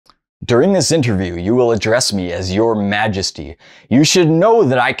During this interview, you will address me as your majesty. You should know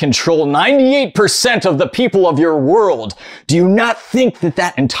that I control 98% of the people of your world. Do you not think that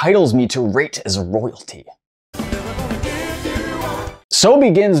that entitles me to rate as royalty? So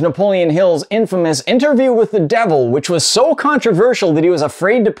begins Napoleon Hill's infamous Interview with the Devil, which was so controversial that he was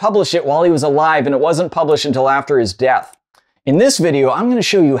afraid to publish it while he was alive, and it wasn't published until after his death. In this video, I'm going to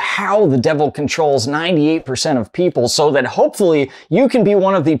show you how the devil controls 98% of people so that hopefully you can be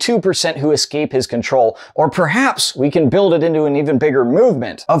one of the 2% who escape his control, or perhaps we can build it into an even bigger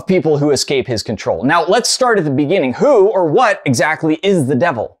movement of people who escape his control. Now, let's start at the beginning. Who or what exactly is the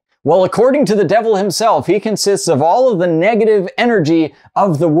devil? Well, according to the devil himself, he consists of all of the negative energy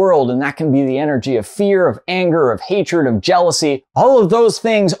of the world, and that can be the energy of fear, of anger, of hatred, of jealousy. All of those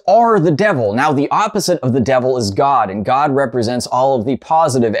things are the devil. Now, the opposite of the devil is God, and God represents all of the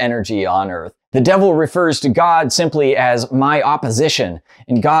positive energy on earth. The devil refers to God simply as my opposition,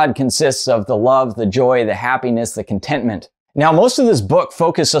 and God consists of the love, the joy, the happiness, the contentment. Now, most of this book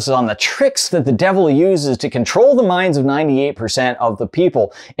focuses on the tricks that the devil uses to control the minds of 98% of the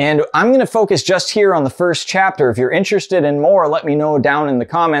people. And I'm going to focus just here on the first chapter. If you're interested in more, let me know down in the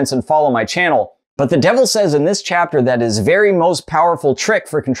comments and follow my channel. But the devil says in this chapter that his very most powerful trick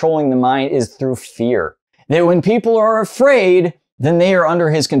for controlling the mind is through fear. That when people are afraid, then they are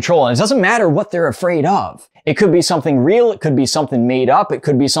under his control. And it doesn't matter what they're afraid of. It could be something real, it could be something made up, it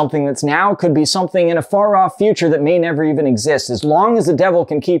could be something that's now, it could be something in a far-off future that may never even exist. As long as the devil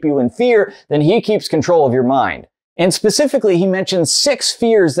can keep you in fear, then he keeps control of your mind. And specifically, he mentions 6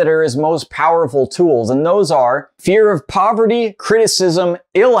 fears that are his most powerful tools, and those are fear of poverty, criticism,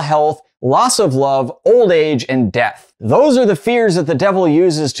 ill health, loss of love, old age, and death. Those are the fears that the devil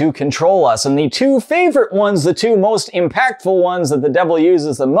uses to control us. And the 2 favorite ones, the 2 most impactful ones that the devil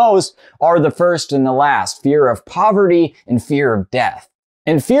uses the most, are the first and the last: fear of poverty and fear of death.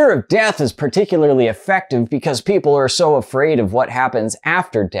 And fear of death is particularly effective because people are so afraid of what happens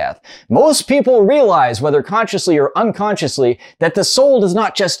after death. Most people realize, whether consciously or unconsciously, that the soul does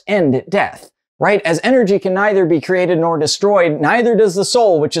not just end at death. Right? As energy can neither be created nor destroyed, neither does the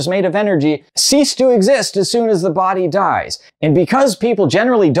soul, which is made of energy, cease to exist as soon as the body dies. And because people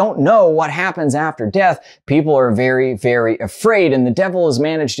generally don't know what happens after death, people are very, very afraid. And the devil has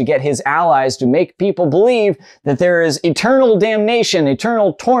managed to get his allies to make people believe that there is eternal damnation,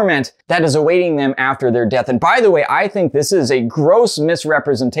 eternal torment that is awaiting them after their death. And by the way, I think this is a gross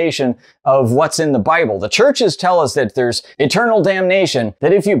misrepresentation of what's in the Bible. The churches tell us that there's eternal damnation,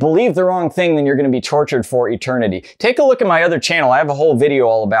 that if you believe the wrong thing, then you're going to be tortured for eternity. Take a look at my other channel. I have a whole video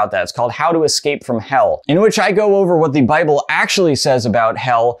all about that. It's called How to Escape from Hell, in which I go over what the Bible actually says about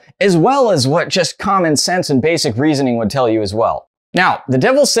hell, as well as what just common sense and basic reasoning would tell you as well. Now, the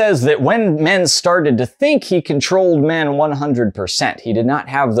devil says that when men started to think, he controlled men 100%. He did not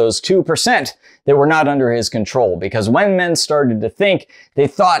have those 2% that were not under his control, because when men started to think, they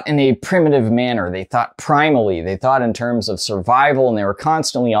thought in a primitive manner. They thought primally. They thought in terms of survival, and they were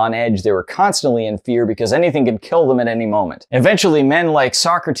constantly on edge. They were constantly in fear because anything could kill them at any moment. Eventually, men like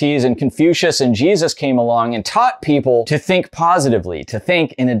Socrates and Confucius and Jesus came along and taught people to think positively, to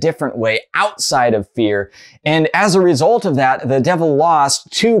think in a different way outside of fear. And as a result of that, the devil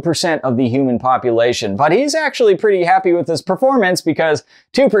lost 2% of the human population. But he's actually pretty happy with his performance because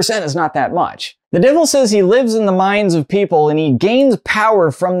 2% is not that much. The devil says he lives in the minds of people and he gains power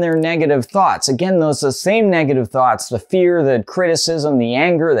from their negative thoughts. Again, those are the same negative thoughts: the fear, the criticism, the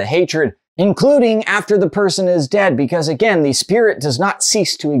anger, the hatred, including after the person is dead, because again, the spirit does not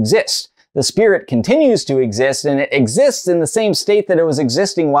cease to exist. The spirit continues to exist, and it exists in the same state that it was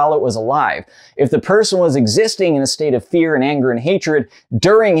existing while it was alive. If the person was existing in a state of fear and anger and hatred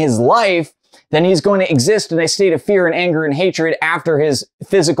during his life, then he's going to exist in a state of fear and anger and hatred after his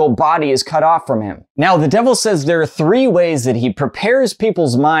physical body is cut off from him. Now, the devil says there are 3 ways that he prepares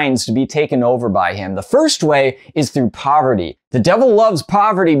people's minds to be taken over by him. The first way is through poverty. The devil loves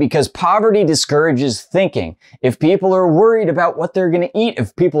poverty because poverty discourages thinking. If people are worried about what they're going to eat,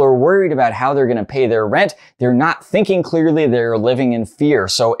 if people are worried about how they're going to pay their rent, they're not thinking clearly, they're living in fear.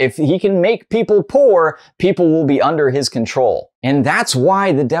 So if he can make people poor, people will be under his control. And that's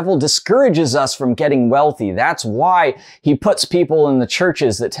why the devil discourages us from getting wealthy. That's why he puts people in the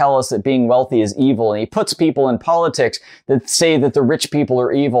churches that tell us that being wealthy is evil. And he puts people in politics that say that the rich people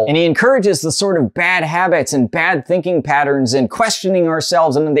are evil. And he encourages the sort of bad habits and bad thinking patterns and questioning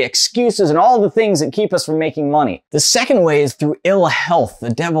ourselves and the excuses and all the things that keep us from making money. The second way is through ill health. The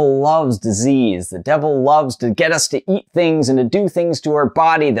devil loves disease. The devil loves to get us to eat things and to do things to our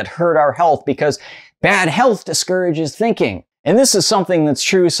body that hurt our health, because bad health discourages thinking. And this is something that's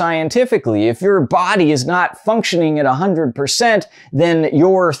true scientifically. If your body is not functioning at 100%, then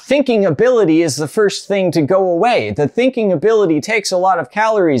your thinking ability is the first thing to go away. The thinking ability takes a lot of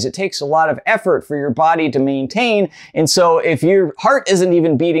calories. It takes a lot of effort for your body to maintain. And so if your heart isn't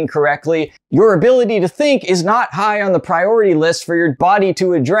even beating correctly, your ability to think is not high on the priority list for your body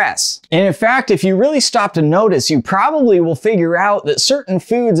to address. And in fact, if you really stop to notice, you probably will figure out that certain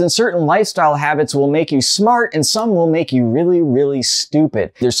foods and certain lifestyle habits will make you smart and some will make you really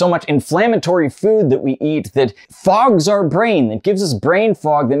stupid. There's so much inflammatory food that we eat that fogs our brain, that gives us brain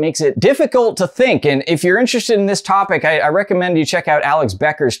fog, that makes it difficult to think. And if you're interested in this topic, I recommend you check out Alex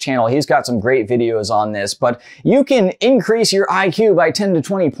Becker's channel. He's got some great videos on this, but you can increase your IQ by 10 to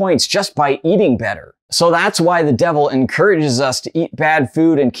 20 points just by eating better. So that's why the devil encourages us to eat bad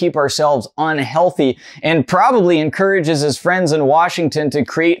food and keep ourselves unhealthy, and probably encourages his friends in Washington to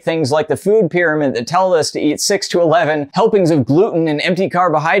create things like the food pyramid that tell us to eat 6 to 11 helpings of gluten and empty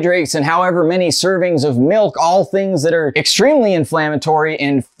carbohydrates and however many servings of milk, all things that are extremely inflammatory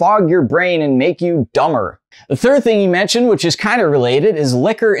and fog your brain and make you dumber. The third thing he mentioned, which is kind of related, is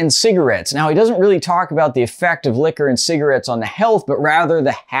liquor and cigarettes. Now, he doesn't really talk about the effect of liquor and cigarettes on the health, but rather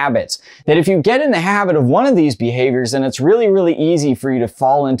the habits. That if you get in the habit of one of these behaviors, then it's really easy for you to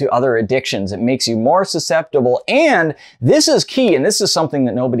fall into other addictions. It makes you more susceptible, and this is key, and this is something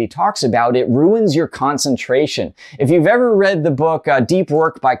that nobody talks about, it ruins your concentration. If you've ever read the book Deep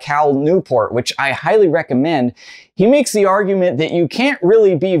Work by Cal Newport, which I highly recommend, he makes the argument that you can't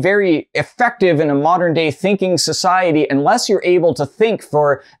really be very effective in a modern day thinking society unless you're able to think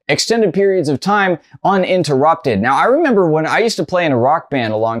for extended periods of time uninterrupted. Now, I remember when I used to play in a rock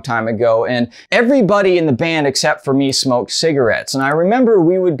band a long time ago, and everybody in the band except for me smoked cigarettes. And I remember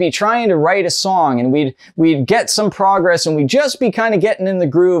we would be trying to write a song and we'd get some progress and we'd just be kind of getting in the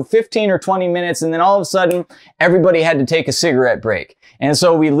groove 15 or 20 minutes, and then all of a sudden everybody had to take a cigarette break. And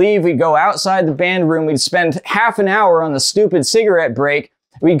so we'd leave, we'd go outside the band room, we'd spend half an hour on the stupid cigarette break,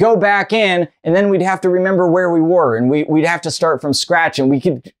 we'd go back in, and then we'd have to remember where we were, and we'd have to start from scratch,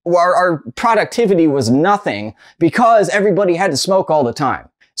 and our productivity was nothing because everybody had to smoke all the time.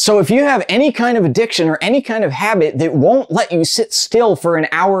 So if you have any kind of addiction or any kind of habit that won't let you sit still for an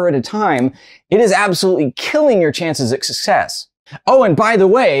hour at a time, it is absolutely killing your chances of success. Oh, and by the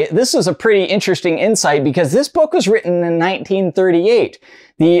way, this is a pretty interesting insight because this book was written in 1938.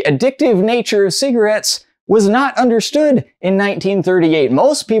 The addictive nature of cigarettes was not understood in 1938.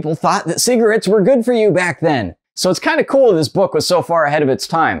 Most people thought that cigarettes were good for you back then. So it's kind of cool this book was so far ahead of its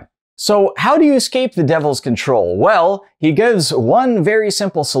time. So how do you escape the devil's control? Well, he gives one very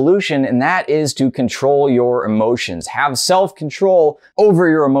simple solution, and that is to control your emotions. Have self-control over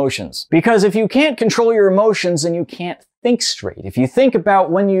your emotions. Because if you can't control your emotions, then you can't think straight. If you think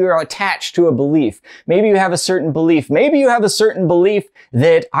about when you're attached to a belief, maybe you have a certain belief,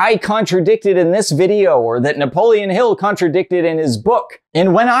 that I contradicted in this video or that Napoleon Hill contradicted in his book.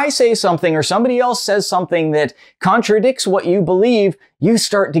 And when I say something or somebody else says something that contradicts what you believe, you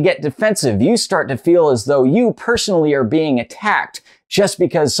start to get defensive. You start to feel as though you personally are being attacked just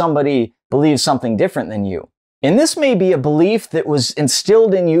because somebody believes something different than you. And this may be a belief that was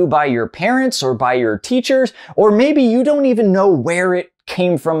instilled in you by your parents or by your teachers, or maybe you don't even know where it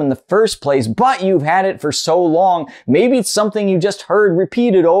came from in the first place, but you've had it for so long. Maybe it's something you just heard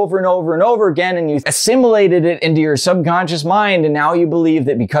repeated over and over and over again, and you assimilated it into your subconscious mind, and now you believe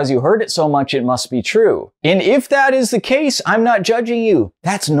that because you heard it so much, it must be true. And if that is the case, I'm not judging you.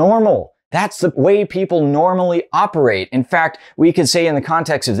 That's normal. That's the way people normally operate. In fact, we could say in the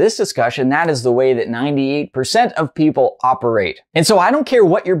context of this discussion, that is the way that 98% of people operate. And so I don't care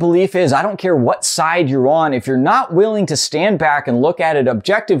what your belief is. I don't care what side you're on. If you're not willing to stand back and look at it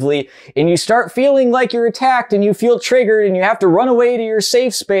objectively, and you start feeling like you're attacked and you feel triggered and you have to run away to your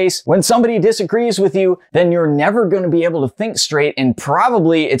safe space when somebody disagrees with you, then you're never going to be able to think straight. And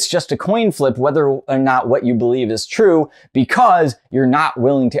probably it's just a coin flip whether or not what you believe is true, because you're not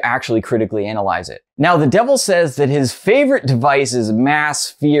willing to actually critically analyze it. Now, the devil says that his favorite device is mass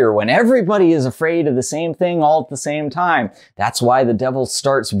fear, when everybody is afraid of the same thing all at the same time. That's why the devil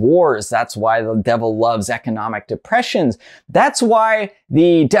starts wars. That's why the devil loves economic depressions. That's why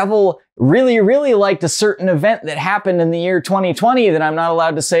the devil really liked a certain event that happened in the year 2020 that I'm not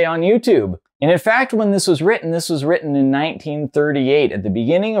allowed to say on YouTube. And in fact, when this was written in 1938, at the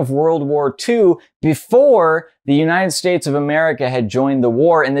beginning of World War II, before the United States of America had joined the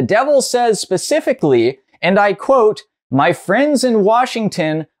war. And the devil says specifically, and I quote, "My friends in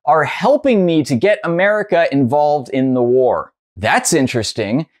Washington are helping me to get America involved in the war." That's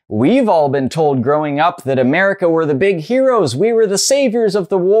interesting. We've all been told growing up that America were the big heroes, we were the saviors of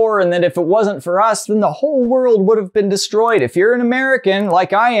the war, and that if it wasn't for us, then the whole world would have been destroyed. If you're an American,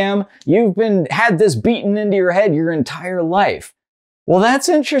 like I am, you've had this beaten into your head your entire life. Well, that's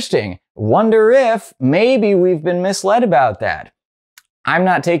interesting. Wonder if maybe we've been misled about that. I'm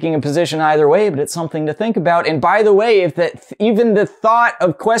not taking a position either way, but it's something to think about. And by the way, if even the thought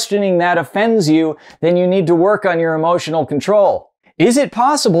of questioning that offends you, then you need to work on your emotional control. Is it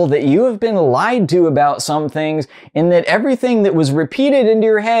possible that you have been lied to about some things and that everything that was repeated into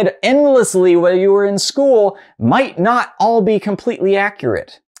your head endlessly while you were in school might not all be completely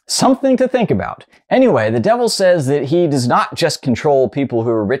accurate? Something to think about. Anyway, the devil says that he does not just control people who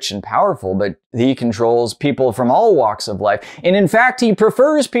are rich and powerful, but he controls people from all walks of life. And in fact, he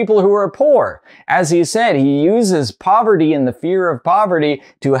prefers people who are poor. As he said, he uses poverty and the fear of poverty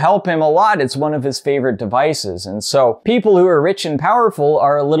to help him a lot. It's one of his favorite devices. And so people who are rich and powerful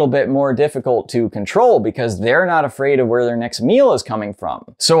are a little bit more difficult to control because they're not afraid of where their next meal is coming from.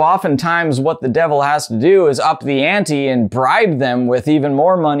 So oftentimes what the devil has to do is up the ante and bribe them with even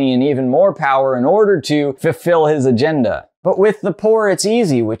more money and even more power in order to fulfill his agenda. But with the poor, it's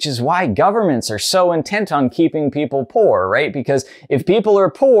easy, which is why governments are so intent on keeping people poor, right? Because if people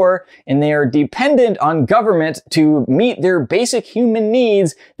are poor and they are dependent on government to meet their basic human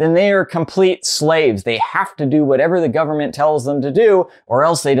needs, then they are complete slaves. They have to do whatever the government tells them to do, or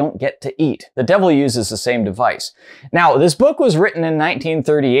else they don't get to eat. The devil uses the same device. Now, this book was written in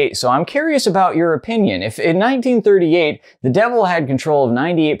 1938, so I'm curious about your opinion. If in 1938, the devil had control of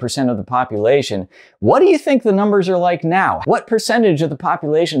 98% of the population, what do you think the numbers are like now? What percentage of the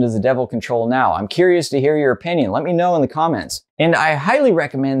population does the devil control now? I'm curious to hear your opinion. Let me know in the comments. And I highly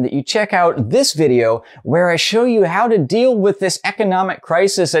recommend that you check out this video where I show you how to deal with this economic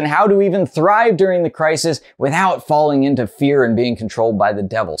crisis and how to even thrive during the crisis without falling into fear and being controlled by the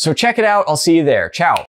devil. So check it out. I'll see you there. Ciao.